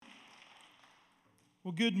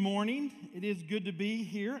Well, good morning. It is good to be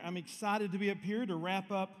here. I'm excited to be up here to wrap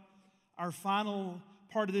up our final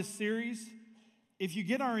part of this series. If you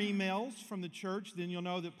get our emails from the church, then you'll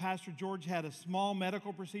know that Pastor George had a small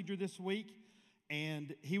medical procedure this week,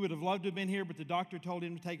 and he would have loved to have been here, but the doctor told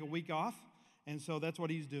him to take a week off, and so that's what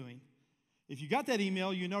he's doing. If you got that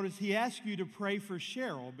email, you notice he asked you to pray for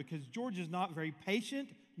Cheryl because George is not very patient,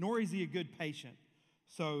 nor is he a good patient.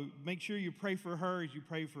 So make sure you pray for her as you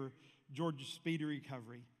pray for George's speedy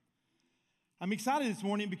recovery. I'm excited this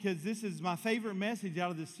morning because this is my favorite message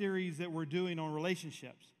out of the series that we're doing on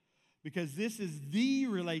relationships, because this is the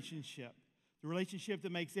relationship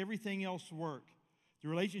that makes everything else work, the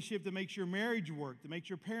relationship that makes your marriage work, that makes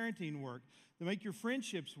your parenting work, that makes your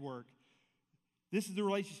friendships work. This is the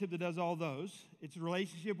relationship that does all those. It's a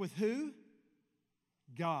relationship with who?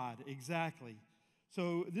 God, exactly.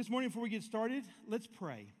 So this morning before we get started, let's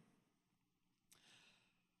pray.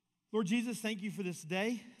 Lord Jesus, thank you for this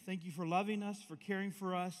day. Thank you for loving us, for caring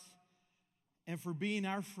for us, and for being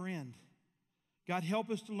our friend. God, help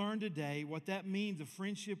us to learn today what that means, a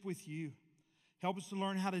friendship with you. Help us to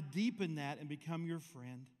learn how to deepen that and become your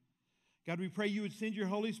friend. God, we pray you would send your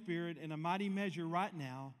Holy Spirit in a mighty measure right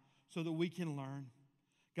now so that we can learn.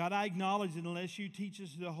 God, I acknowledge that unless you teach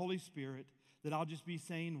us the Holy Spirit, that I'll just be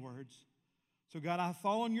saying words. So God, I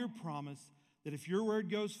fall on your promise that if your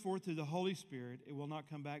word goes forth through the Holy Spirit, it will not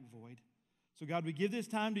come back void. So God, we give this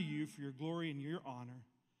time to you for your glory and your honor.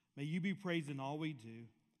 May you be praised in all we do.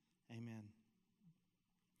 Amen.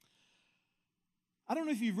 I don't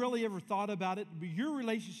know if you've really ever thought about it, but your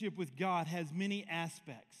relationship with God has many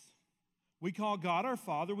aspects. We call God our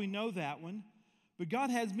Father, we know that one, but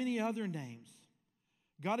God has many other names.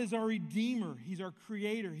 God is our Redeemer, He's our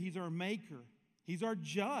Creator, He's our Maker, He's our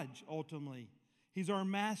Judge, ultimately. He's our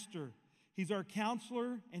Master, He's our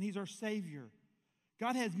Counselor, and He's our Savior.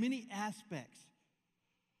 God has many aspects.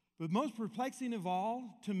 But most perplexing of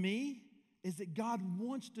all, to me, is that God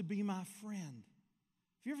wants to be my friend.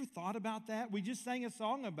 Have you ever thought about that? We just sang a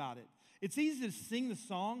song about it. It's easy to sing the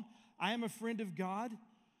song, I am a friend of God,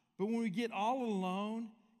 but when we get all alone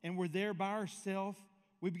and we're there by ourselves,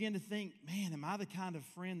 we begin to think, man, am I the kind of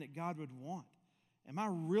friend that God would want? Am I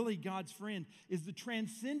really God's friend? Is the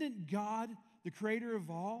transcendent God the creator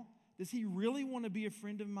of all? Does he really want to be a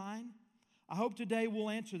friend of mine? I hope today we'll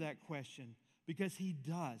answer that question because he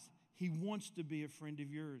does. He wants to be a friend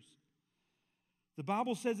of yours. The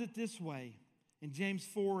Bible says it this way in James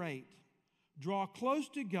 4:8. Draw close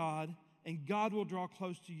to God and God will draw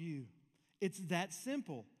close to you. It's that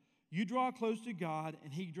simple. You draw close to God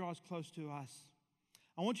and he draws close to us.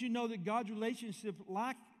 I want you to know that God's relationship,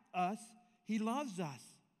 like us, he loves us.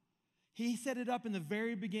 He set it up in the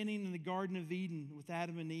very beginning in the Garden of Eden with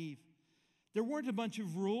Adam and Eve. There weren't a bunch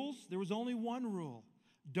of rules. There was only one rule.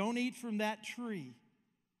 Don't eat from that tree.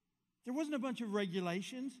 There wasn't a bunch of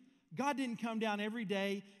regulations. God didn't come down every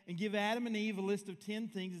day and give Adam and Eve a list of 10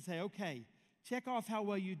 things and say, okay, check off how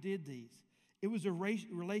well you did these. It was a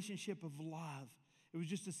relationship of love. It was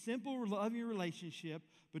just a simple, loving relationship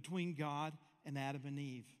between God and Adam and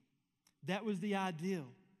Eve. That was the ideal.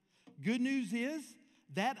 Good news is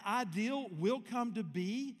that ideal will come to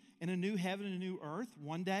be in a new heaven and a new earth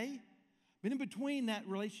one day. But in between, that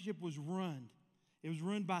relationship was ruined. It was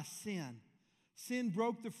ruined by sin. Sin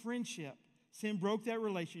broke the friendship. Sin broke that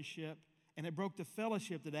relationship, and it broke the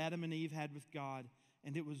fellowship that Adam and Eve had with God,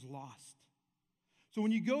 and it was lost. So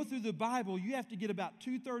when you go through the Bible, you have to get about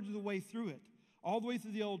 2/3 of the way through it, all the way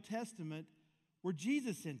through the Old Testament, where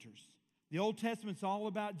Jesus enters. The Old Testament's all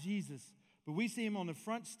about Jesus, but we see him on the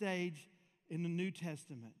front stage in the New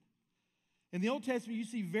Testament. In the Old Testament, you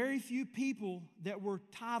see very few people that were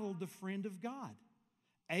titled the friend of God.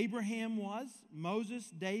 Abraham was,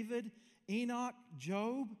 Moses, David, Enoch,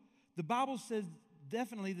 Job. The Bible says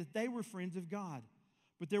definitely that they were friends of God,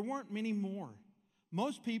 but there weren't many more.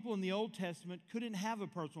 Most people in the Old Testament couldn't have a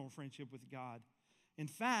personal friendship with God. In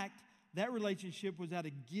fact, that relationship was out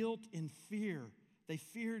of guilt and fear. They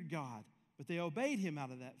feared God, but they obeyed him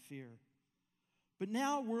out of that fear. But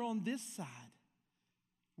now we're on this side.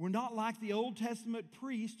 We're not like the Old Testament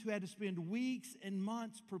priest who had to spend weeks and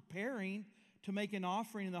months preparing to make an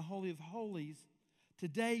offering in the Holy of Holies.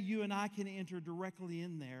 Today, you and I can enter directly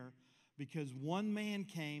in there because one man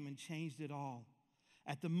came and changed it all.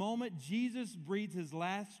 At the moment Jesus breathed his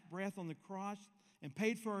last breath on the cross and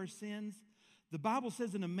paid for our sins, the Bible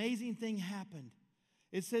says an amazing thing happened.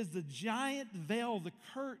 It says the giant veil, the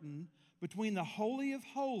curtain between the Holy of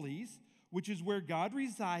Holies, which is where God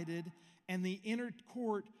resided, and the inner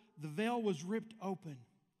court, the veil was ripped open.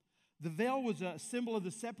 The veil was a symbol of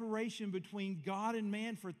the separation between God and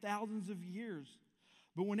man for thousands of years.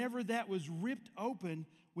 But whenever that was ripped open,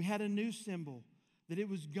 we had a new symbol, that it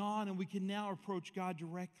was gone and we could now approach God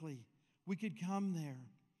directly. We could come there.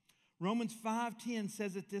 Romans 5:10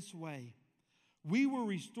 says it this way: we were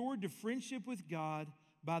restored to friendship with God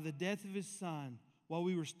by the death of his Son while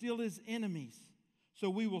we were still his enemies. So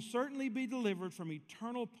we will certainly be delivered from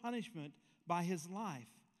eternal punishment by his life.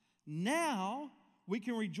 Now we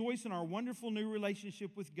can rejoice in our wonderful new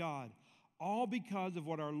relationship with God, all because of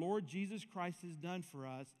what our Lord Jesus Christ has done for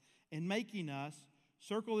us in making us,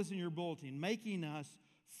 circle this in your bulletin, making us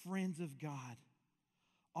friends of God.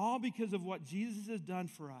 All because of what Jesus has done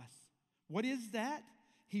for us. What is that?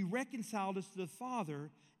 He reconciled us to the Father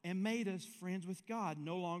and made us friends with God,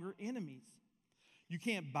 no longer enemies. You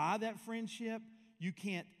can't buy that friendship. You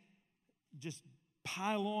can't just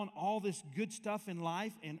pile on all this good stuff in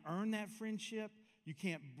life and earn that friendship. You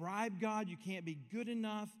can't bribe God. You can't be good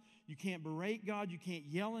enough. You can't berate God. You can't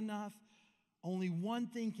yell enough. Only one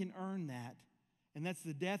thing can earn that, and that's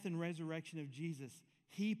the death and resurrection of Jesus.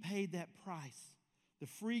 He paid that price, the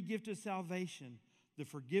free gift of salvation, the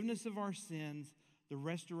forgiveness of our sins, the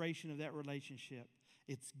restoration of that relationship.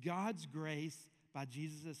 It's God's grace by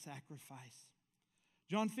Jesus' sacrifice.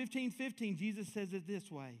 John 15:15, Jesus says it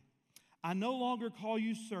this way: I no longer call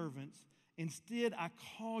you servants. Instead, I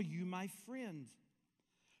call you my friends.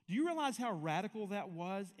 Do you realize how radical that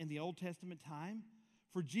was in the Old Testament time?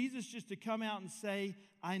 For Jesus just to come out and say,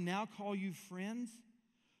 I now call you friends?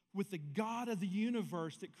 With the God of the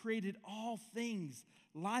universe that created all things,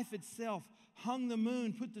 life itself, hung the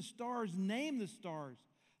moon, put the stars, named the stars.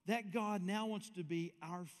 That God now wants to be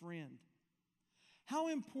our friend. How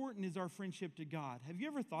important is our friendship to God? Have you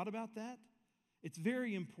ever thought about that? It's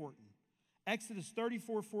very important. Exodus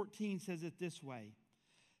 34:14 says it this way: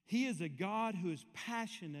 He is a God who is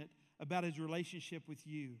passionate about his relationship with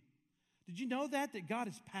you. Did you know that God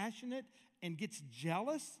is passionate and gets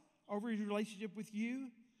jealous over his relationship with you?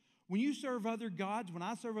 When you serve other gods, when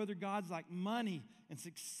I serve other gods like money and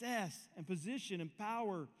success and position and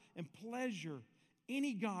power and pleasure,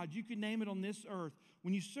 any God, you can name it on this earth,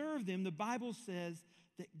 when you serve them, the Bible says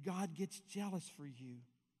that God gets jealous for you.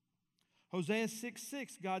 Hosea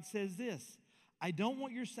 6:6, God says this: I don't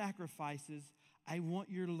want your sacrifices, I want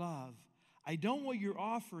your love. I don't want your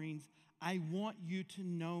offerings, I want you to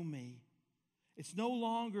know me. It's no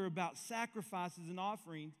longer about sacrifices and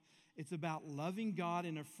offerings. It's about loving God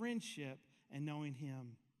in a friendship and knowing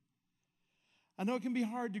him. I know it can be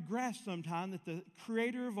hard to grasp sometimes that the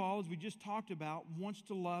creator of all, as we just talked about, wants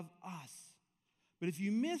to love us. But if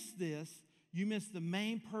you miss this, you miss the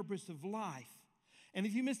main purpose of life. And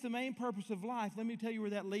if you miss the main purpose of life, let me tell you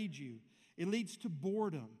where that leads you. It leads to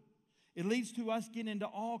boredom. It leads to us getting into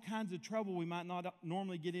all kinds of trouble we might not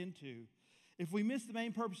normally get into. If we miss the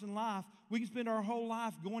main purpose in life, we can spend our whole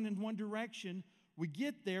life going in one direction. We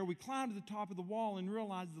get there, we climb to the top of the wall and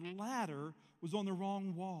realize the ladder was on the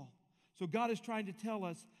wrong wall. So God is trying to tell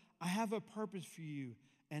us, I have a purpose for you,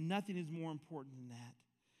 and nothing is more important than that.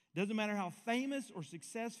 It doesn't matter how famous or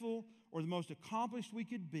successful or the most accomplished we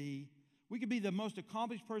could be the most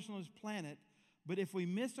accomplished person on this planet, but if we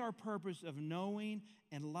miss our purpose of knowing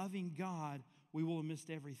and loving God, we will have missed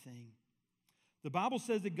everything. The Bible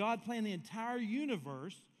says that God planned the entire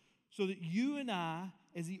universe so that you and I,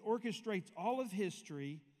 as he orchestrates all of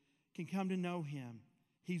history, can come to know him.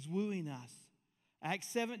 He's wooing us. Acts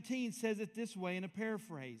 17 says it this way in a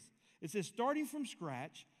paraphrase. It says, starting from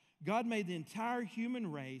scratch, God made the entire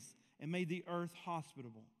human race and made the earth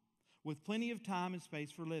hospitable, with plenty of time and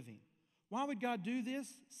space for living. Why would God do this?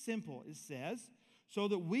 Simple, it says, so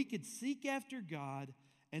that we could seek after God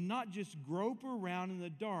and not just grope around in the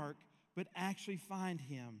dark, but actually find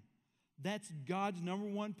him. That's God's number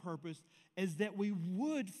one purpose, is that we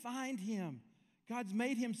would find him. God's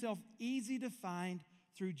made himself easy to find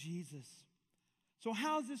through Jesus. So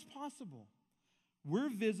how is this possible? We're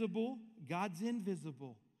visible, God's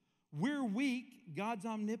invisible. We're weak, God's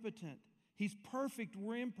omnipotent. He's perfect,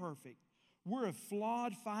 we're imperfect. We're a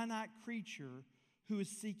flawed, finite creature who is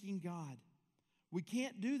seeking God. We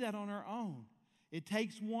can't do that on our own. It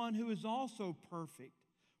takes one who is also perfect,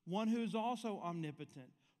 one who is also omnipotent,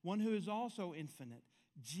 one who is also infinite,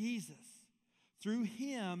 Jesus. Through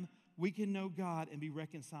him, we can know God and be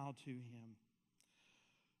reconciled to him.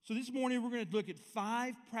 So this morning, we're going to look at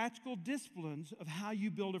 5 practical disciplines of how you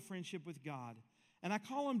build a friendship with God. And I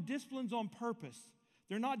call them disciplines on purpose.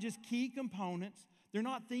 They're not just key components. They're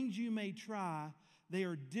not things you may try. They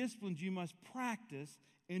are disciplines you must practice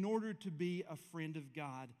in order to be a friend of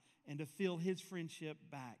God and to feel his friendship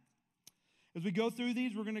back. As we go through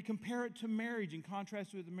these, we're going to compare it to marriage and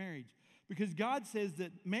contrast it with marriage. Because God says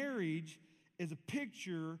that marriage is a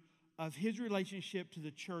picture of his relationship to the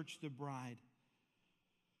church, the bride.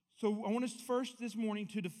 So I want us first this morning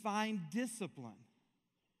to define discipline.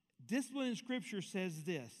 Discipline in Scripture says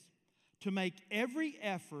this: to make every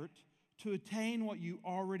effort to attain what you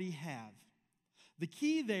already have. The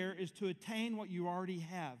key there is to attain what you already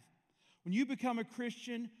have. When you become a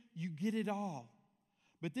Christian, you get it all.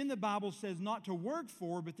 But then the Bible says not to work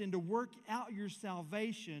for, but then to work out your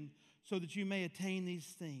salvation so that you may attain these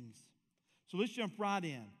things. So let's jump right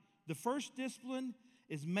in. The first discipline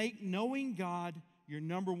is make knowing God your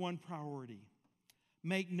number one priority.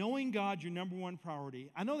 Make knowing God your number one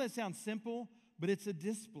priority. I know that sounds simple, but it's a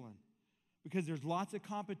discipline because there's lots of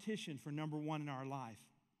competition for number one in our life.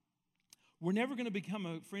 We're never going to become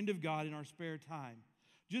a friend of God in our spare time.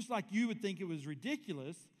 Just like you would think it was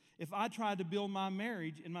ridiculous if I tried to build my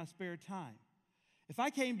marriage in my spare time. If I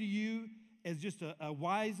came to you as just a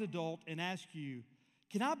wise adult and asked you,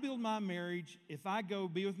 can I build my marriage if I go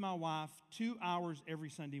be with my wife 2 hours every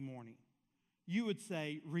Sunday morning? You would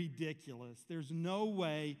say, ridiculous. There's no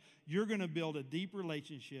way you're going to build a deep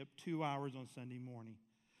relationship 2 hours on Sunday morning.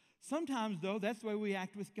 Sometimes, though, that's the way we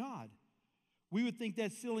act with God. We would think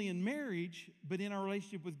that's silly in marriage, but in our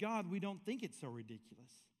relationship with God, we don't think it's so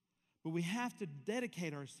ridiculous. But we have to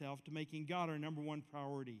dedicate ourselves to making God our number one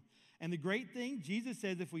priority. And the great thing, Jesus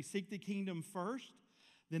says if we seek the kingdom first,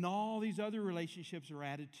 then all these other relationships are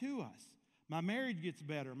added to us. My marriage gets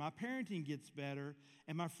better, my parenting gets better,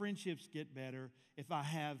 and my friendships get better if I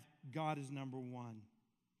have God as number one.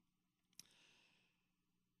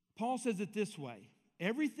 Paul says it this way: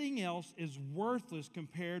 everything else is worthless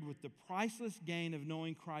compared with the priceless gain of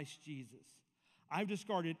knowing Christ Jesus. I've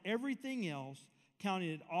discarded everything else, counting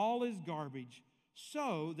it all as garbage,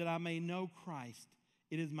 so that I may know Christ.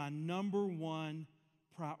 It is my number one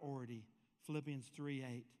priority. Philippians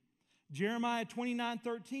 3:8. Jeremiah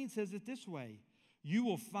 29:13 says it this way: you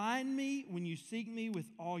will find me when you seek me with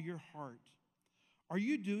all your heart. Are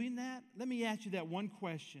you doing that? Let me ask you that one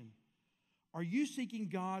question. Are you seeking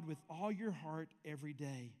God with all your heart every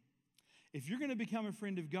day? If you're going to become a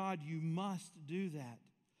friend of God, you must do that.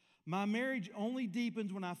 My marriage only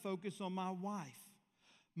deepens when I focus on my wife.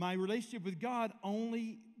 My relationship with God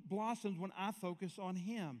only blossoms when I focus on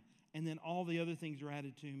Him, and then all the other things are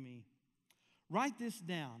added to me. Write this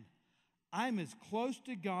down. I'm as close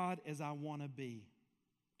to God as I want to be.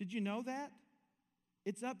 Did you know that?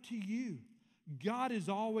 It's up to you. God is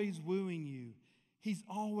always wooing you. He's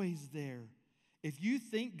always there. If you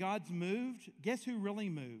think God's moved, guess who really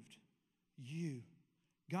moved? You.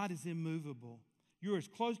 God is immovable. You're as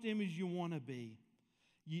close to Him as you want to be.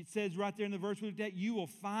 It says right there in the verse we looked at, you will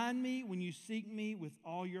find me when you seek me with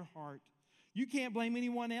all your heart. You can't blame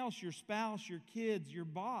anyone else, your spouse, your kids, your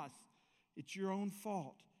boss. It's your own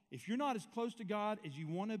fault. If you're not as close to God as you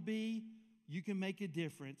want to be, you can make a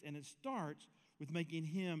difference, and it starts with making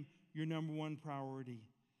Him your number one priority.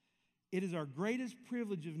 It is our greatest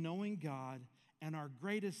privilege of knowing God, and our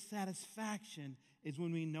greatest satisfaction is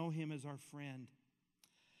when we know Him as our friend.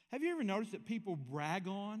 Have you ever noticed that people brag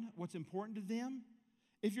on what's important to them?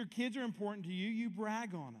 If your kids are important to you, you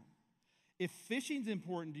brag on them. If fishing's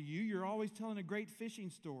important to you, you're always telling a great fishing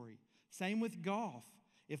story. Same with golf.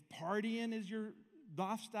 If partying is your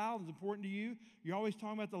lifestyle is important to you, you're always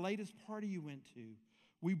talking about the latest party you went to.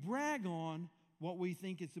 We brag on what we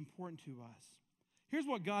think is important to us. Here's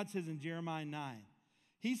what God says in Jeremiah 9.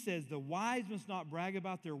 He says, the wise must not brag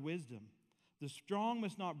about their wisdom. The strong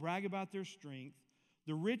must not brag about their strength.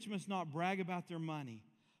 The rich must not brag about their money.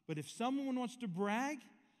 But if someone wants to brag,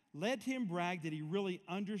 let him brag that he really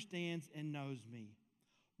understands and knows me.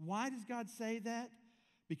 Why does God say that?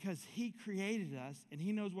 Because He created us and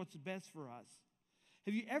He knows what's best for us.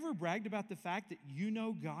 Have you ever bragged about the fact that you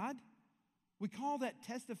know God? We call that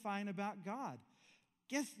testifying about God.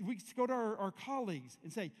 Guess we go to our colleagues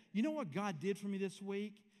and say, you know what God did for me this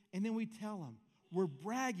week? And then we tell them. We're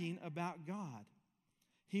bragging about God.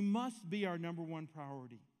 He must be our number one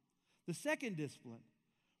priority. The second discipline,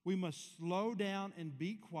 we must slow down and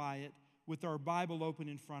be quiet with our Bible open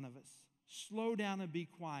in front of us. Slow down and be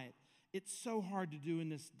quiet. It's so hard to do in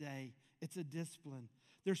this day. It's a discipline.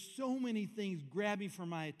 There's so many things grabbing for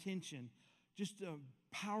my attention. Just a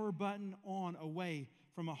power button on away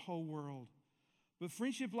from a whole world. But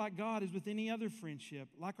friendship like God is with any other friendship,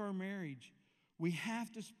 like our marriage. We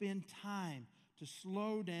have to spend time to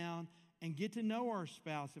slow down and get to know our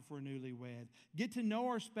spouse if we're newlywed. Get to know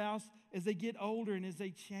our spouse as they get older and as they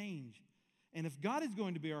change. And if God is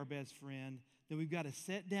going to be our best friend, then we've got to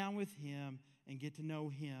sit down with Him and get to know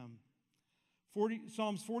Him.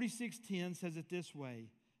 Psalms 46:10 says it this way.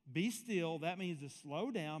 Be still, that means to slow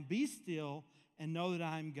down. Be still and know that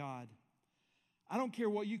I am God. I don't care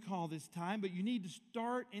what you call this time, but you need to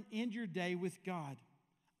start and end your day with God.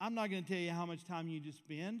 I'm not going to tell you how much time you need to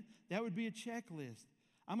spend. That would be a checklist.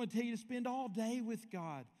 I'm going to tell you to spend all day with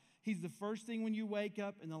God. He's the first thing when you wake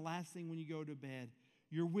up and the last thing when you go to bed.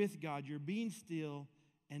 You're with God. You're being still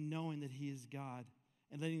and knowing that He is God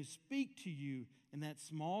and letting Him speak to you in that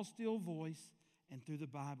small, still voice and through the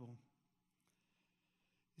Bible.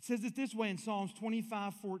 It says it this way in Psalms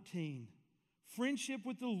 25:14. Friendship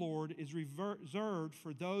with the Lord is reserved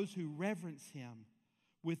for those who reverence Him.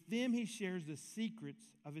 With them He shares the secrets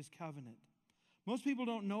of His covenant. Most people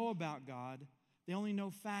don't know about God. They only know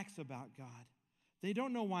facts about God. They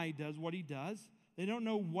don't know why He does what He does. They don't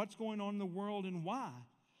know what's going on in the world and why.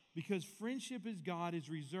 Because friendship with God is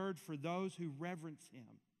reserved for those who reverence Him.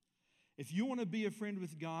 If you want to be a friend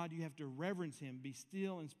with God, you have to reverence Him, be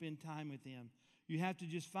still, and spend time with Him. You have to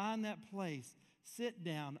just find that place, sit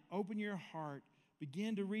down, open your heart,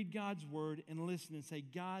 begin to read God's Word, and listen and say,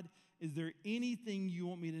 God, is there anything you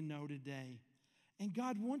want me to know today? And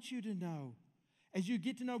God wants you to know. As you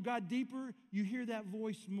get to know God deeper, you hear that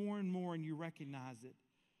voice more and more, and you recognize it.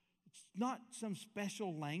 It's not some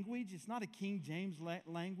special language. It's not a King James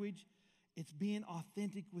language. It's being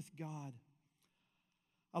authentic with God.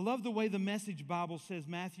 I love the way the Message Bible says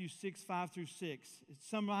Matthew 6:5-6. It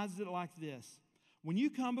summarizes it like this. When you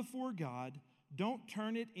come before God, don't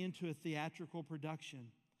turn it into a theatrical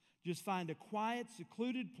production. Just find a quiet,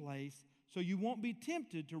 secluded place so you won't be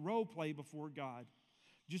tempted to role play before God.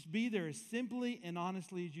 Just be there as simply and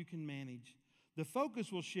honestly as you can manage. The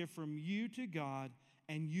focus will shift from you to God,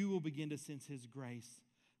 and you will begin to sense His grace.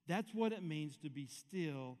 That's what it means to be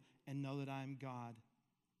still and know that I am God.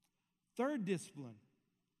 Third discipline.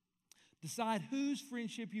 Decide whose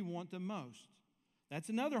friendship you want the most. That's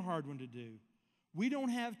another hard one to do. We don't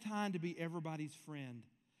have time to be everybody's friend.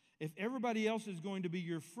 If everybody else is going to be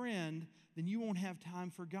your friend, then you won't have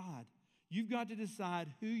time for God. You've got to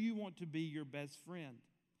decide who you want to be your best friend.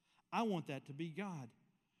 I want that to be God.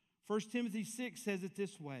 1 Timothy 6 says it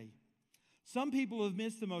this way. Some people have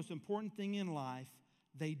missed the most important thing in life.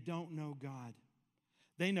 They don't know God.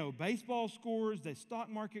 They know baseball scores, the stock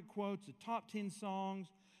market quotes, the top 10 songs.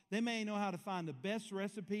 They may know how to find the best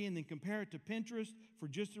recipe and then compare it to Pinterest for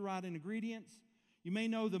just the right ingredients. You may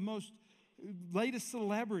know the most latest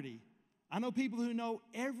celebrity. I know people who know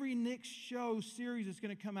every next show series that's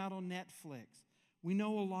going to come out on Netflix. We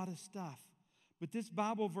know a lot of stuff. But this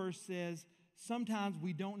Bible verse says sometimes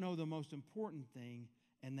we don't know the most important thing,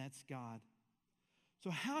 and that's God. So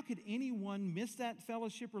how could anyone miss that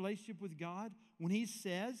fellowship relationship with God when He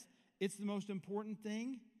says it's the most important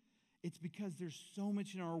thing? It's because there's so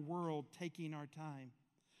much in our world taking our time.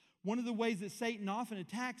 One of the ways that Satan often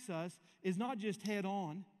attacks us is not just head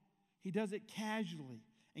on. He does it casually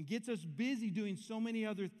and gets us busy doing so many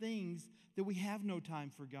other things that we have no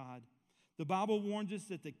time for God. The Bible warns us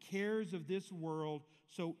that the cares of this world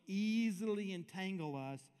so easily entangle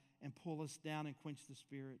us and pull us down and quench the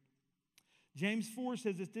Spirit. James 4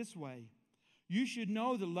 says it this way. You should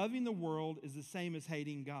know that loving the world is the same as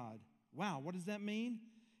hating God. Wow, what does that mean?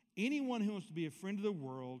 Anyone who wants to be a friend of the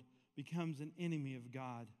world becomes an enemy of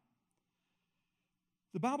God.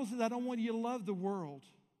 The Bible says, I don't want you to love the world.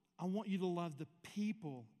 I want you to love the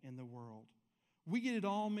people in the world. We get it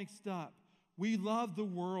all mixed up. We love the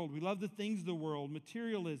world. We love the things of the world,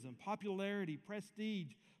 materialism, popularity,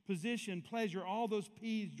 prestige, position, pleasure, all those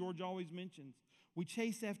P's George always mentions. We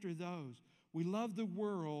chase after those. We love the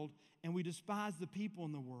world and we despise the people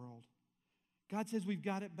in the world. God says we've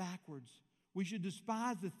got it backwards. We should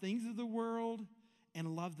despise the things of the world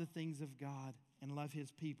and love the things of God and love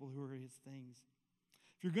His people who are His things.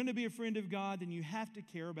 If you're going to be a friend of God, then you have to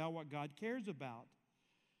care about what God cares about.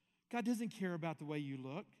 God doesn't care about the way you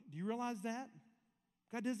look. Do you realize that?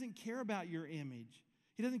 God doesn't care about your image.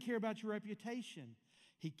 He doesn't care about your reputation.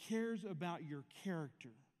 He cares about your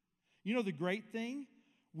character. You know the great thing?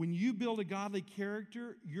 When you build a godly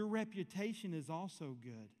character, your reputation is also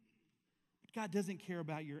good. But God doesn't care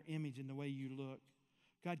about your image and the way you look.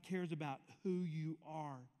 God cares about who you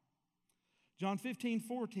are. John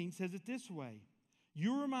 15:14 says it this way.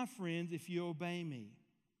 You are my friends if you obey me.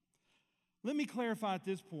 Let me clarify at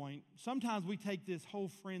this point. Sometimes we take this whole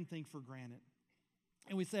friend thing for granted.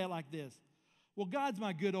 And we say it like this. Well, God's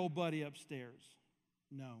my good old buddy upstairs.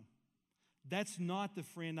 No, that's not the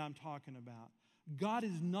friend I'm talking about. God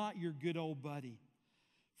is not your good old buddy.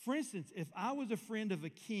 For instance, if I was a friend of a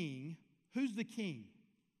king, who's the king?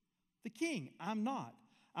 The king. I'm not.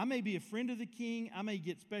 I may be a friend of the king. I may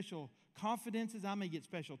get special confidences. I may get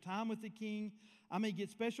special time with the king. I may get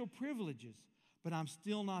special privileges, but I'm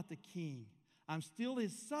still not the king. I'm still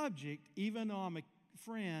his subject, even though I'm a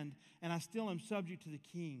friend, and I still am subject to the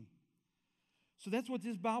king. So that's what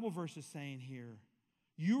this Bible verse is saying here.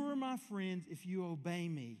 You are my friends if you obey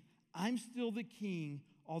me. I'm still the king,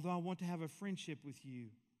 although I want to have a friendship with you.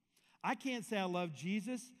 I can't say I love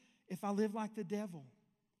Jesus if I live like the devil.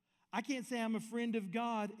 I can't say I'm a friend of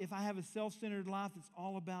God if I have a self-centered life that's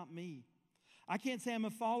all about me. I can't say I'm a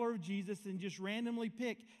follower of Jesus and just randomly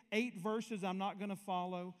pick 8 verses I'm not going to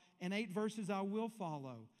follow and 8 verses I will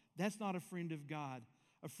follow. That's not a friend of God.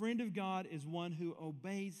 A friend of God is one who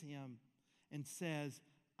obeys him and says,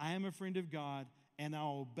 I am a friend of God and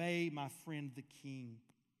I'll obey my friend the king.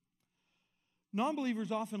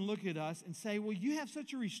 Non-believers often look at us and say, well, you have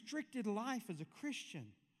such a restricted life as a Christian.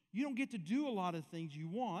 You don't get to do a lot of things you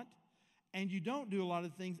want, and you don't do a lot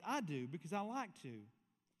of things I do because I like to.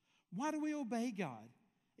 Why do we obey God?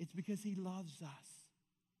 It's because he loves us.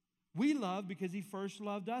 We love because he first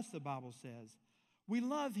loved us, the Bible says. We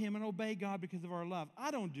love him and obey God because of our love.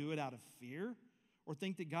 I don't do it out of fear or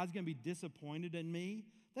think that God's going to be disappointed in me.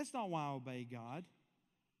 That's not why I obey God.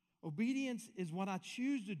 Obedience is what I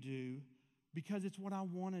choose to do because it's what I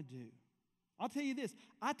want to do. I'll tell you this,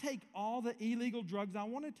 I take all the illegal drugs I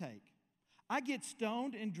want to take. I get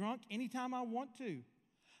stoned and drunk anytime I want to.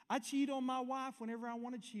 I cheat on my wife whenever I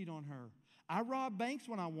want to cheat on her. I rob banks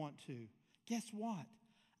when I want to. Guess what?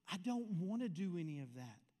 I don't want to do any of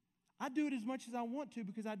that. I do it as much as I want to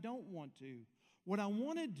because I don't want to. What I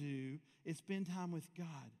want to do is spend time with God.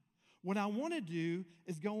 What I want to do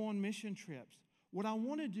is go on mission trips. What I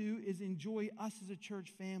want to do is enjoy us as a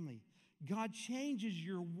church family. God changes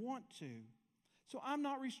your want to. So I'm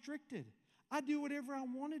not restricted. I do whatever I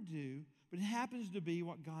want to do, but it happens to be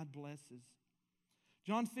what God blesses.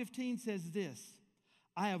 John 15 says this,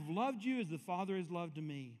 I have loved you as the Father has loved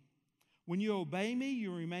me. When you obey me,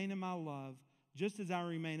 you remain in my love, just as I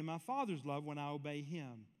remain in my Father's love when I obey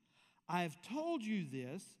him. I have told you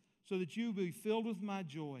this so that you will be filled with my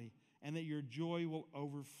joy and that your joy will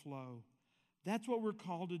overflow. That's what we're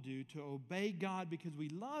called to do, to obey God because we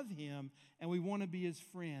love him and we want to be his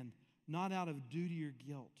friend, not out of duty or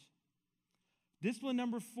guilt. Discipline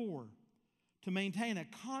number 4, to maintain a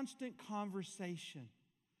constant conversation.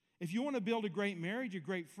 If you want to build a great marriage, a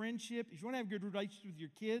great friendship, if you want to have good relationships with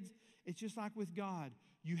your kids, it's just like with God.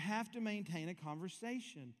 You have to maintain a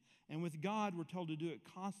conversation. And with God, we're told to do it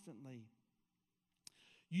constantly.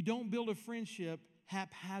 You don't build a friendship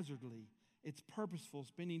haphazardly. It's purposeful,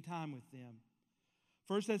 spending time with them.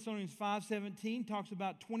 1 Thessalonians 5:17 talks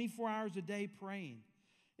about 24 hours a day praying.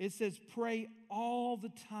 It says, pray all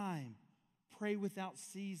the time. Pray without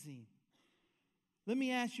ceasing. Let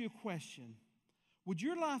me ask you a question. Would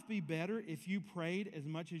your life be better if you prayed as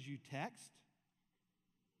much as you text?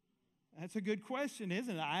 That's a good question,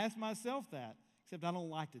 isn't it? I ask myself that, except I don't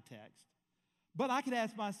like to text. But I could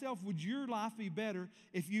ask myself, would your life be better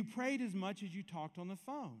if you prayed as much as you talked on the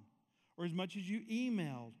phone, or as much as you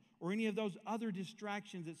emailed, or any of those other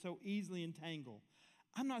distractions that so easily entangle?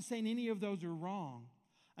 I'm not saying any of those are wrong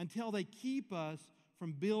until they keep us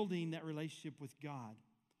from building that relationship with God.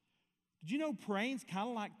 Did you know praying's kind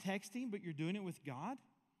of like texting, but you're doing it with God?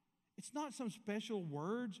 It's not some special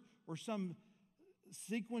words or some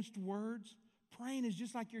sequenced words. Praying is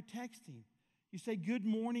just like you're texting. You say, good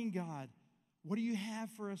morning, God. What do you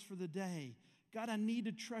have for us for the day? God, I need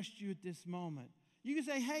to trust you at this moment. You can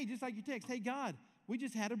say, hey, just like you text, hey, God, we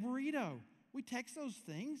just had a burrito. We text those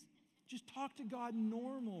things. Just talk to God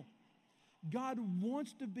normal. God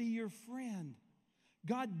wants to be your friend.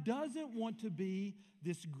 God doesn't want to be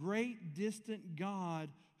this great distant God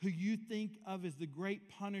who you think of as the great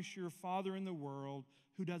punisher, father in the world,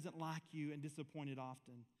 who doesn't like you and disappointed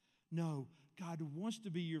often. No, God wants to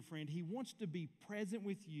be your friend. He wants to be present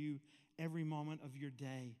with you every moment of your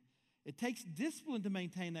day. It takes discipline to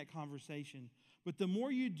maintain that conversation, but the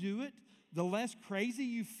more you do it, the less crazy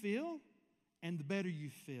you feel and the better you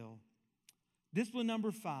feel. Discipline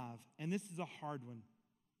number 5, and this is a hard one.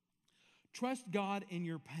 Trust God in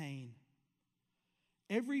your pain.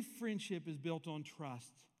 Every friendship is built on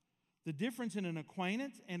trust. The difference in an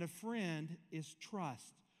acquaintance and a friend is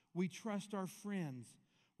trust. We trust our friends.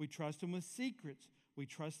 We trust them with secrets. We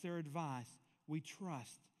trust their advice. We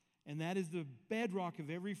trust. And that is the bedrock of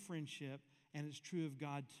every friendship, and it's true of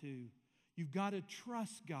God too. You've got to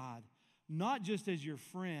trust God, not just as your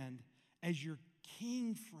friend, as your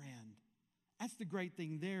king friend. That's the great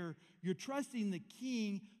thing there. You're trusting the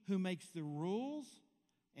king who makes the rules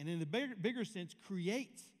and in the bigger sense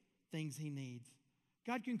creates things he needs.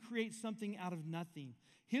 God can create something out of nothing.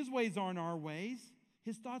 His ways aren't our ways.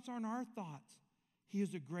 His thoughts aren't our thoughts. He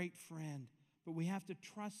is a great friend, but we have to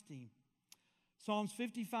trust him. Psalms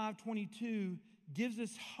 55:22 gives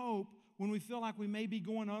us hope when we feel like we may be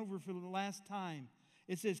going over for the last time.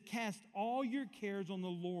 It says, cast all your cares on the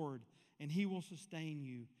Lord, and He will sustain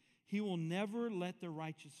you. He will never let the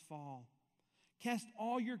righteous fall. Cast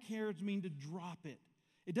all your cares mean to drop it.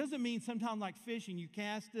 It doesn't mean sometimes like fishing, you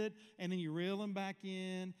cast it and then you reel them back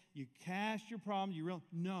in. You cast your problems,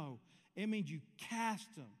 No, it means you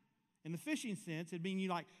cast them. In the fishing sense, it means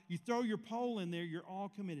you throw your pole in there, you're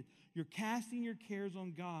all committed. You're casting your cares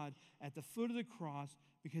on God at the foot of the cross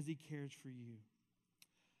because He cares for you.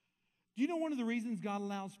 Do you know one of the reasons God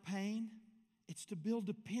allows pain? It's to build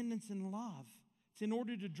dependence and love. It's in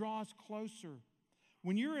order to draw us closer.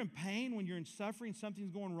 When you're in pain, when you're in suffering,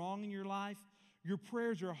 something's going wrong in your life, your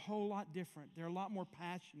prayers are a whole lot different. They're a lot more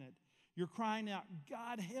passionate. You're crying out,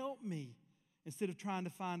 God, help me, instead of trying to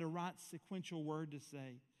find a right sequential word to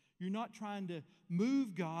say. You're not trying to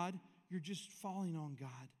move God. You're just falling on God.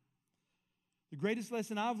 The greatest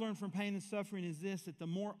lesson I've learned from pain and suffering is this, that the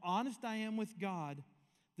more honest I am with God,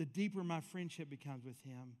 the deeper my friendship becomes with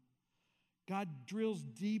Him. God drills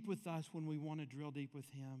deep with us when we want to drill deep with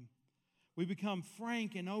Him. We become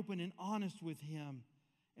frank and open and honest with Him,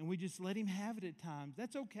 and we just let Him have it at times.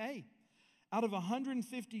 That's okay. Out of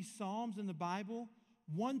 150 Psalms in the Bible,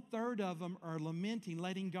 1/3 of them are lamenting,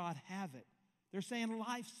 letting God have it. They're saying,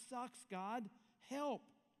 life sucks, God, help.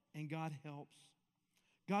 And God helps.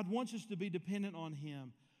 God wants us to be dependent on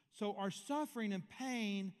Him. So our suffering and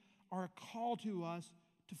pain are a call to us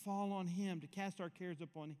to fall on Him, to cast our cares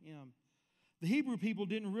upon Him. The Hebrew people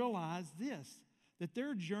didn't realize this, that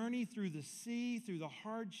their journey through the sea, through the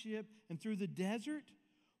hardship, and through the desert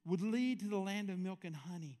would lead to the land of milk and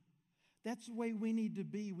honey. That's the way we need to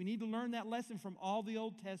be. We need to learn that lesson from all the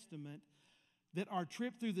Old Testament, that our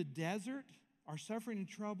trip through the desert, our suffering and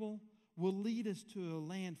trouble, will lead us to a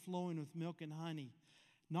land flowing with milk and honey,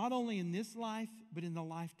 not only in this life, but in the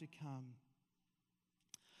life to come.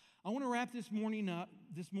 I want to wrap this morning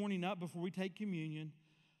up before we take communion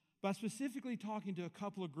by specifically talking to a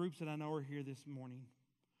couple of groups that I know are here this morning.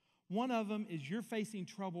 One of them is you're facing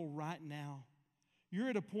trouble right now. You're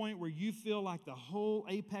at a point where you feel like the whole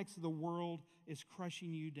apex of the world is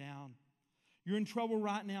crushing you down. You're in trouble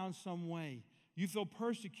right now in some way. You feel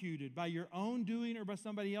persecuted by your own doing or by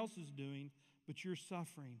somebody else's doing, but you're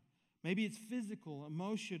suffering. Maybe it's physical,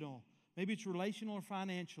 emotional, maybe it's relational or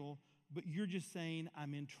financial, but you're just saying,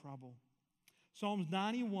 I'm in trouble. Psalms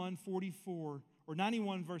 91:44 or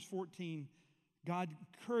 91 verse 14, God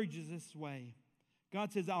encourages this way.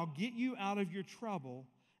 God says, I'll get you out of your trouble,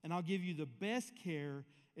 and I'll give you the best care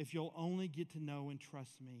if you'll only get to know and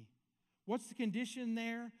trust me. What's the condition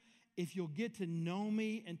there? If you'll get to know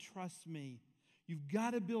me and trust me. You've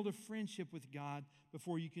got to build a friendship with God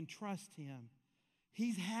before you can trust Him.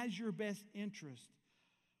 He has your best interest.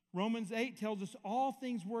 Romans 8 tells us all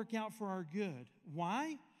things work out for our good.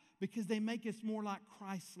 Why? Because they make us more like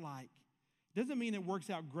Christ-like. Doesn't mean it works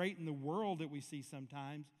out great in the world that we see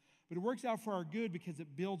sometimes, but it works out for our good because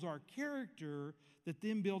it builds our character that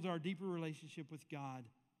then builds our deeper relationship with God.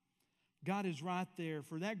 God is right there.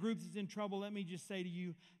 For that group that's in trouble, let me just say to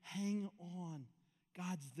you, hang on.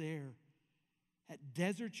 God's there. That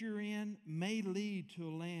desert you're in may lead to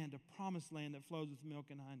a land, a promised land that flows with milk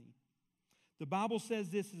and honey. The Bible says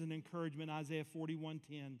this as an encouragement, Isaiah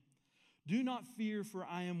 41:10. Do not fear, for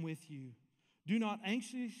I am with you. Do not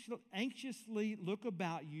anxiously look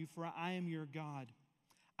about you, for I am your God.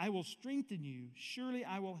 I will strengthen you. Surely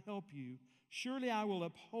I will help you. Surely I will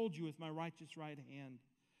uphold you with my righteous right hand.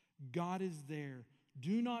 God is there.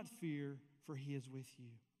 Do not fear, for He is with you.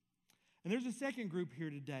 And there's a second group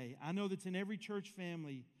here today. I know that's in every church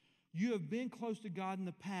family. You have been close to God in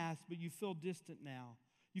the past, but you feel distant now.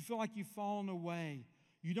 You feel like you've fallen away.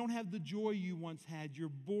 You don't have the joy you once had. You're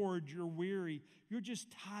bored. You're weary. You're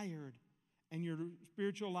just tired. And your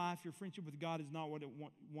spiritual life, your friendship with God is not what it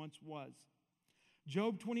once was.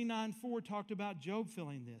 Job 29:4 talked about Job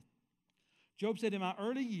feeling this. Job said, in my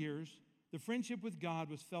early years, the friendship with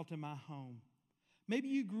God was felt in my home. Maybe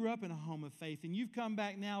you grew up in a home of faith and you've come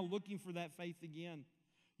back now looking for that faith again.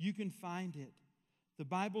 You can find it. The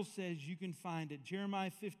Bible says you can find it.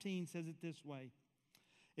 Jeremiah 15 says it this way.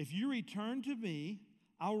 If you return to me,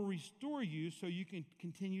 I will restore you so you can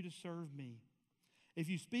continue to serve me. If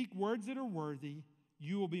you speak words that are worthy,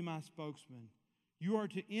 you will be my spokesman. You are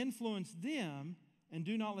to influence them and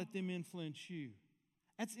do not let them influence you.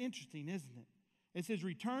 That's interesting, isn't it? It says,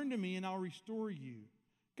 return to me and I'll restore you.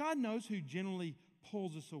 God knows who generally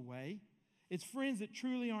pulls us away. It's friends that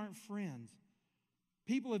truly aren't friends.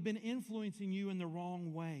 People have been influencing you in the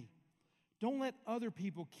wrong way. Don't let other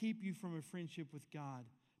people keep you from a friendship with God.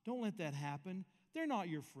 Don't let that happen. They're not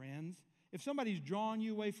your friends. If somebody's drawing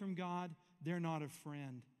you away from God, they're not a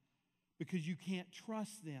friend. because you can't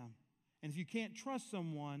trust them. And if you can't trust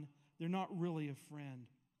someone, they're not really a friend.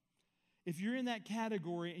 If you're in that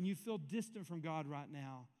category and you feel distant from God right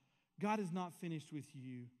now, God is not finished with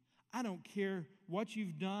you. I don't care what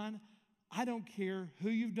you've done. I don't care who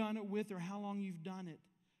you've done it with or how long you've done it.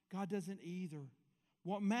 God doesn't either.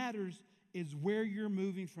 What matters is where you're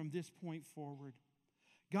moving from this point forward.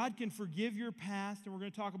 God can forgive your past, and we're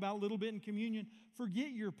going to talk about a little bit in communion.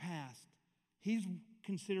 Forget your past. He's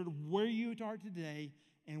considered where you are today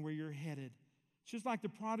and where you're headed. It's just like the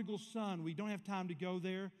prodigal son. We don't have time to go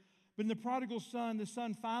there. But in the prodigal son, the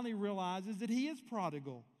son finally realizes that he is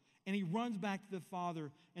prodigal. And he runs back to the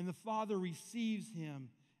father. And the father receives him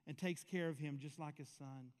and takes care of him just like a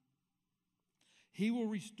son. He will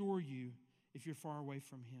restore you if you're far away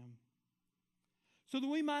from him. So that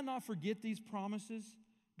we might not forget these promises,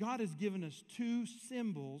 God has given us two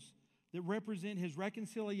symbols that represent his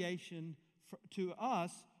reconciliation to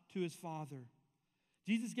us, to his Father.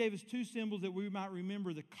 Jesus gave us two symbols that we might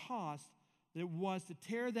remember the cost that it was to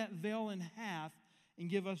tear that veil in half and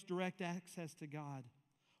give us direct access to God.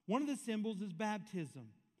 One of the symbols is baptism.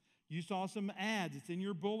 You saw some ads. It's in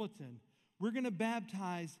your bulletin. We're going to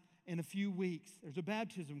baptize in a few weeks. There's a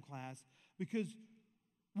baptism class because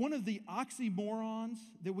one of the oxymorons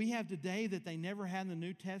that we have today that they never had in the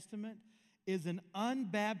New Testament is an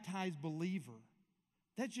unbaptized believer.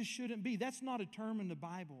 That just shouldn't be. That's not a term in the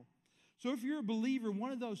Bible. So if you're a believer,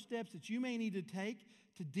 one of those steps that you may need to take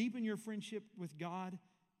to deepen your friendship with God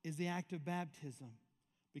is the act of baptism,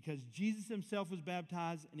 because Jesus himself was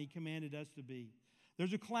baptized and he commanded us to be.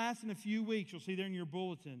 There's a class in a few weeks, you'll see there in your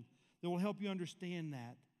bulletin, that will help you understand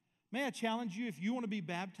that. May I challenge you, if you want to be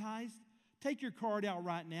baptized, take your card out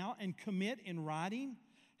right now and commit in writing,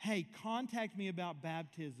 hey, contact me about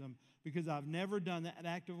baptism because I've never done that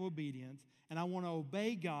act of obedience and I want to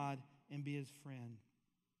obey God and be his friend.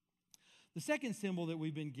 The second symbol that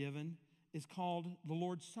we've been given is called the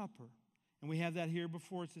Lord's Supper. And we have that here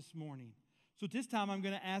before us this morning. So at this time, I'm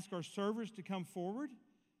going to ask our servers to come forward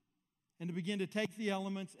and to begin to take the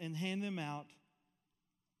elements and hand them out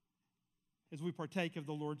as we partake of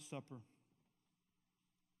the Lord's Supper.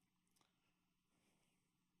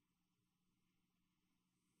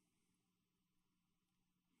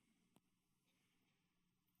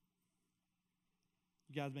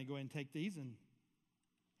 You guys may go ahead and take these and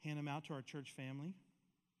hand them out to our church family.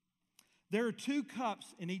 There are 2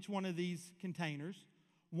 cups in each one of these containers.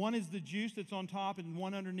 One is the juice that's on top, and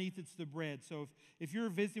one underneath it's the bread. So if you're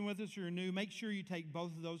visiting with us or you're new, make sure you take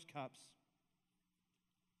both of those cups.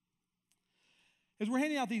 As we're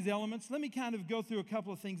handing out these elements, let me kind of go through a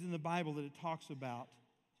couple of things in the Bible that it talks about.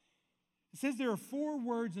 It says there are 4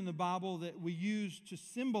 words in the Bible that we use to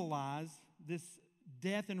symbolize this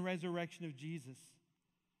death and resurrection of Jesus.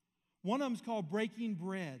 One of them is called breaking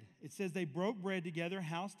bread. It says they broke bread together,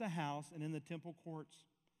 house to house, and in the temple courts.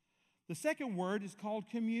 The second word is called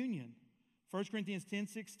communion. 1 Corinthians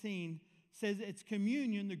 10:16 says it's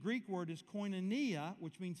communion. The Greek word is koinonia,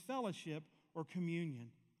 which means fellowship or communion.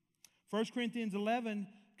 1 Corinthians 11,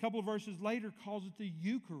 a couple of verses later, calls it the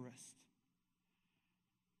Eucharist.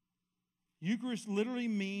 Eucharist literally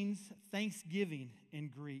means thanksgiving in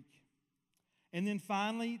Greek. And then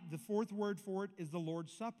finally, the fourth word for it is the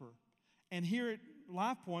Lord's Supper. And here at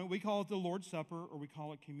Life Point, we call it the Lord's Supper or we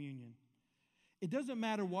call it communion. It doesn't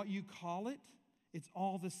matter what you call it, it's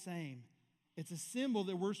all the same. It's a symbol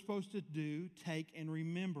that we're supposed to do, take, and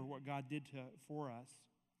remember what God did for us.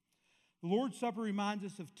 The Lord's Supper reminds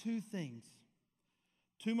us of 2 things,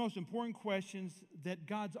 2 most important questions that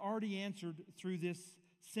God's already answered through this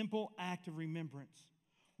simple act of remembrance.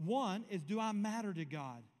 One is, do I matter to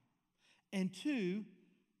God? And 2,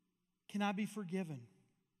 can I be forgiven?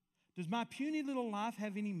 Does my puny little life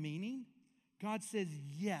have any meaning? God says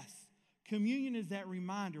yes. Communion is that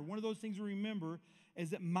reminder. One of those things to remember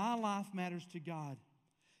is that my life matters to God.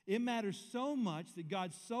 It matters so much that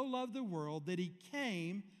God so loved the world that he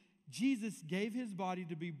came, Jesus gave his body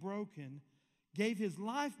to be broken, gave his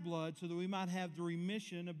lifeblood so that we might have the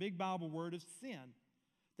remission, a big Bible word, of sin.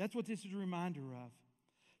 That's what this is a reminder of.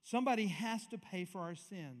 Somebody has to pay for our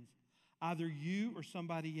sins, either you or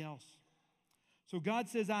somebody else. So God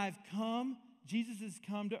says, I've come, Jesus has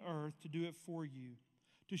come to earth to do it for you,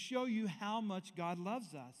 to show you how much God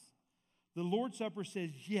loves us. The Lord's Supper says,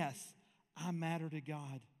 yes, I matter to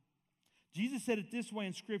God. Jesus said it this way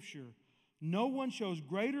in Scripture, no one shows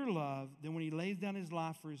greater love than when he lays down his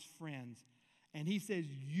life for his friends. And he says,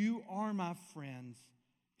 you are my friends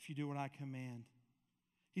if you do what I command.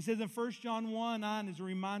 He says in 1 John 1:9 is a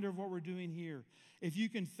reminder of what we're doing here. If you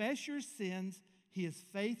confess your sins, He is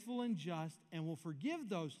faithful and just and will forgive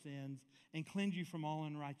those sins and cleanse you from all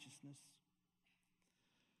unrighteousness.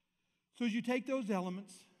 So as you take those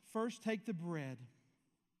elements, first take the bread.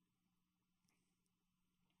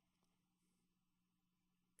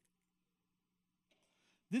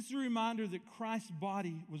 This is a reminder that Christ's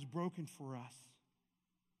body was broken for us.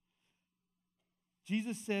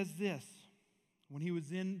 Jesus says this when he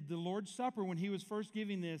was in the Lord's Supper, when he was first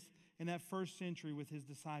giving this in that first century with his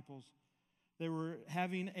disciples. They were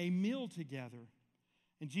having a meal together.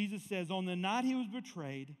 And Jesus says, on the night he was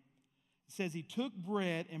betrayed, it says he took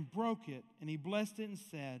bread and broke it, and he blessed it and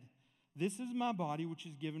said, "This is my body which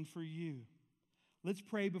is given for you." Let's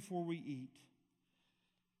pray before we eat.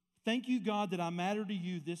 Thank you, God, that I matter to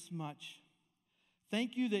you this much.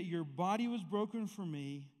 Thank you that your body was broken for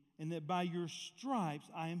me, and that by your stripes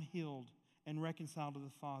I am healed and reconciled to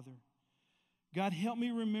the Father. God, help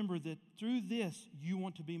me remember that through this you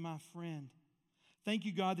want to be my friend. Thank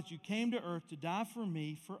you, God, that you came to earth to die for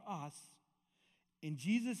me, for us. In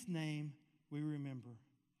Jesus' name we remember.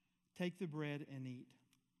 Take the bread and eat.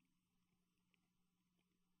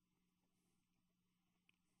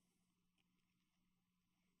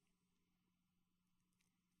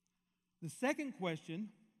 The second question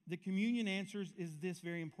that communion answers is this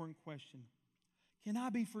very important question. Can I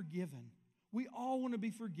be forgiven? We all want to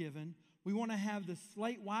be forgiven. We want to have the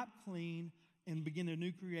slate wiped clean and begin a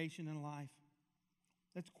new creation in life.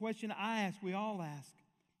 That's a question I ask, we all ask.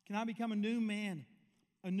 Can I become a new man,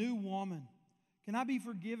 a new woman? Can I be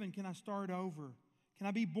forgiven? Can I start over? Can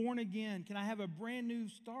I be born again? Can I have a brand new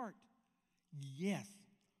start? Yes.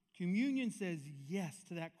 Communion says yes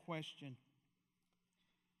to that question.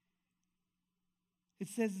 It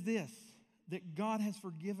says this, that God has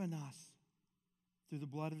forgiven us through the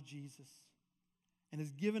blood of Jesus and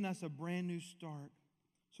has given us a brand new start.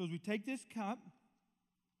 So as we take this cup,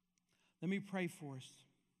 let me pray for us.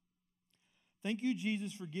 Thank you,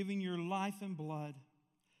 Jesus, for giving your life and blood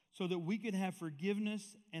so that we could have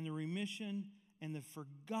forgiveness and the remission and the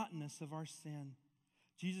forgottenness of our sin.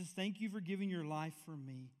 Jesus, thank you for giving your life for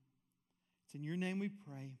me. It's in your name we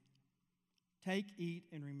pray. Take, eat,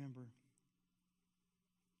 and remember.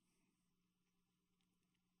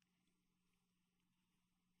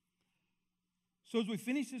 So as we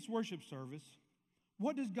finish this worship service,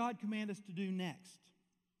 what does God command us to do next?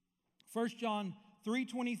 1 John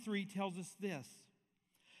 3:23 tells us this,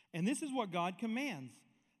 and this is what God commands,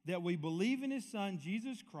 that we believe in His Son,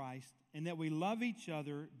 Jesus Christ, and that we love each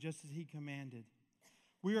other just as He commanded.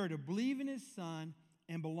 We are to believe in His Son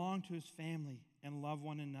and belong to His family and love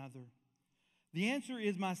one another. The answer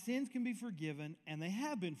is my sins can be forgiven, and they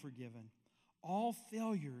have been forgiven. All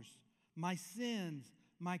failures, my sins,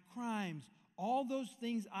 my crimes, all those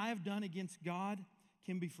things I have done against God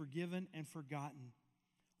can be forgiven and forgotten.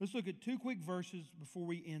 Let's look at two quick verses before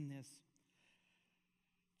we end this.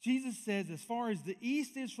 Jesus says, as far as the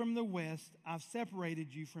east is from the west, I've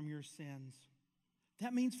separated you from your sins.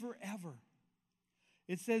 That means forever.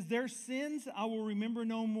 It says, their sins I will remember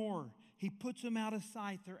no more. He puts them out of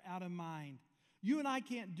sight, they're out of mind. You and I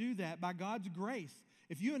can't do that by God's grace.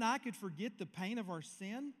 If you and I could forget the pain of our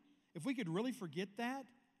sin, if we could really forget that,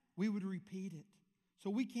 we would repeat it. So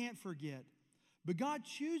we can't forget. But God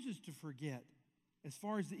chooses to forget. As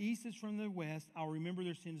far as the east is from the west, I'll remember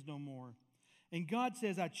their sins no more. And God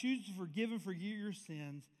says, I choose to forgive and forget your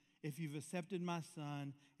sins if you've accepted my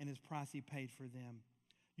Son and his price he paid for them.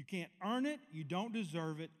 You can't earn it. You don't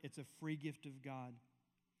deserve it. It's a free gift of God.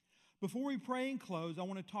 Before we pray and close, I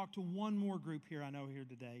want to talk to one more group here I know here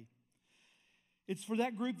today. It's for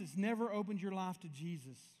that group that's never opened your life to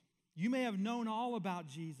Jesus. You may have known all about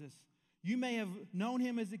Jesus. You may have known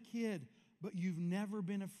him as a kid, but you've never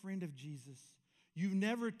been a friend of Jesus. You've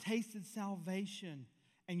never tasted salvation,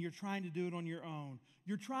 and you're trying to do it on your own.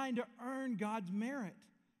 You're trying to earn God's merit.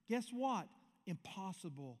 Guess what?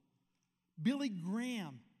 Impossible. Billy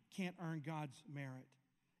Graham can't earn God's merit.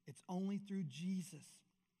 It's only through Jesus.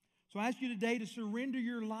 So I ask you today to surrender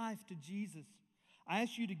your life to Jesus. I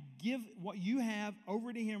ask you to give what you have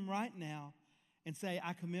over to him right now and say,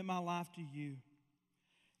 I commit my life to you.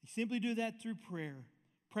 You simply do that through prayer.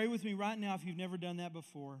 Pray with me right now if you've never done that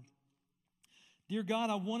before. Dear God,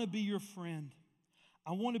 I want to be your friend.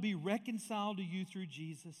 I want to be reconciled to you through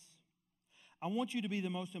Jesus. I want you to be the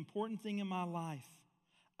most important thing in my life.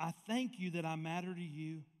 I thank you that I matter to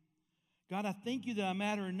you. God, I thank you that I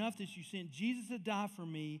matter enough that you sent Jesus to die for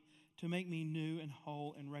me to make me new and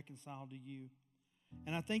whole and reconciled to you.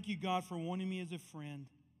 And I thank you, God, for wanting me as a friend.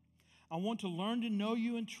 I want to learn to know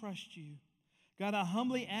you and trust you. God, I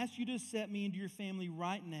humbly ask you to accept me into your family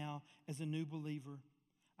right now as a new believer.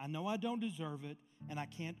 I know I don't deserve it, and I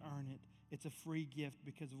can't earn it. It's a free gift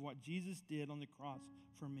because of what Jesus did on the cross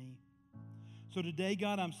for me. So today,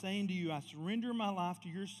 God, I'm saying to you, I surrender my life to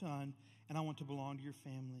your Son, and I want to belong to your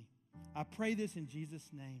family. I pray this in Jesus'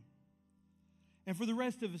 name. And for the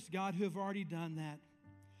rest of us, God, who have already done that,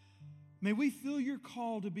 may we feel your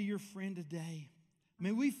call to be your friend today.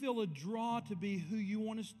 May we feel a draw to be who you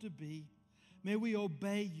want us to be. May we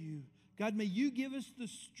obey you. God, may you give us the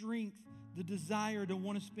strength, the desire to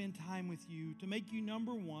want to spend time with you, to make you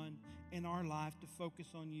number one in our life, to focus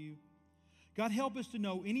on you. God, help us to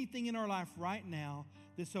know anything in our life right now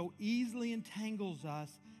that so easily entangles us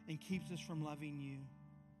and keeps us from loving you.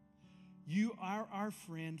 You are our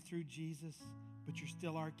friend through Jesus, but you're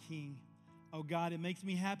still our King. Oh God, it makes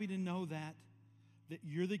me happy to know that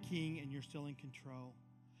you're the King and you're still in control.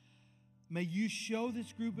 May you show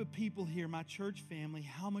this group of people here, my church family,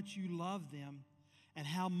 how much you love them and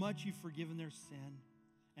how much you've forgiven their sin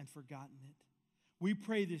and forgotten it. We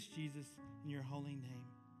pray this, Jesus, in your holy name.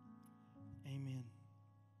 Amen.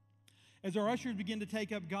 As our ushers begin to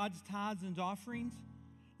take up God's tithes and offerings,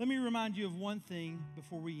 let me remind you of one thing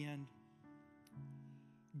before we end.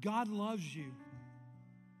 God loves you.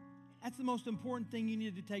 That's the most important thing you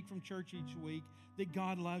need to take from church each week, that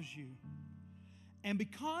God loves you. And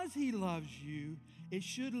because he loves you, it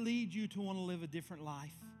should lead you to want to live a different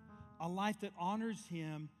life, a life that honors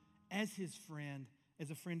him as his friend,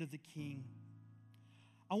 as a friend of the King.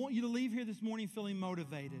 I want you to leave here this morning feeling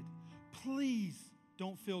motivated. Please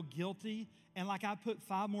don't feel guilty and like I put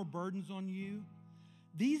 5 more burdens on you.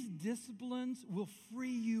 These disciplines will free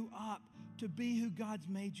you up to be who God's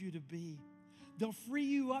made you to be. They'll free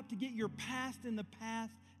you up to get your past in the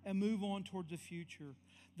past and move on towards the future.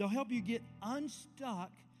 They'll help you get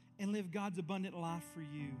unstuck and live God's abundant life for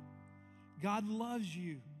you. God loves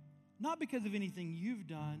you, not because of anything you've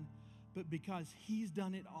done, but because he's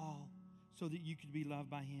done it all so that you could be loved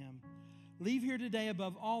by him. Leave here today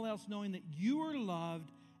above all else knowing that you are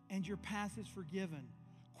loved and your past is forgiven.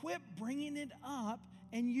 Quit bringing it up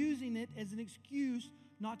and using it as an excuse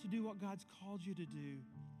not to do what God's called you to do.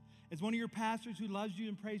 As one of your pastors who loves you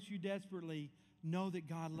and prays for you desperately, know that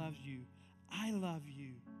God loves you. I love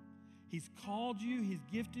you. He's called you. He's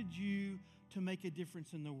gifted you to make a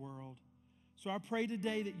difference in the world. So I pray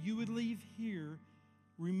today that you would leave here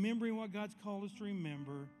remembering what God's called us to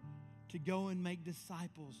remember, to go and make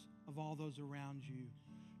disciples of all those around you.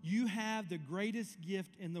 You have the greatest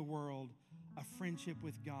gift in the world, a friendship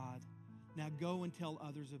with God. Now go and tell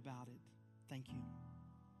others about it. Thank you.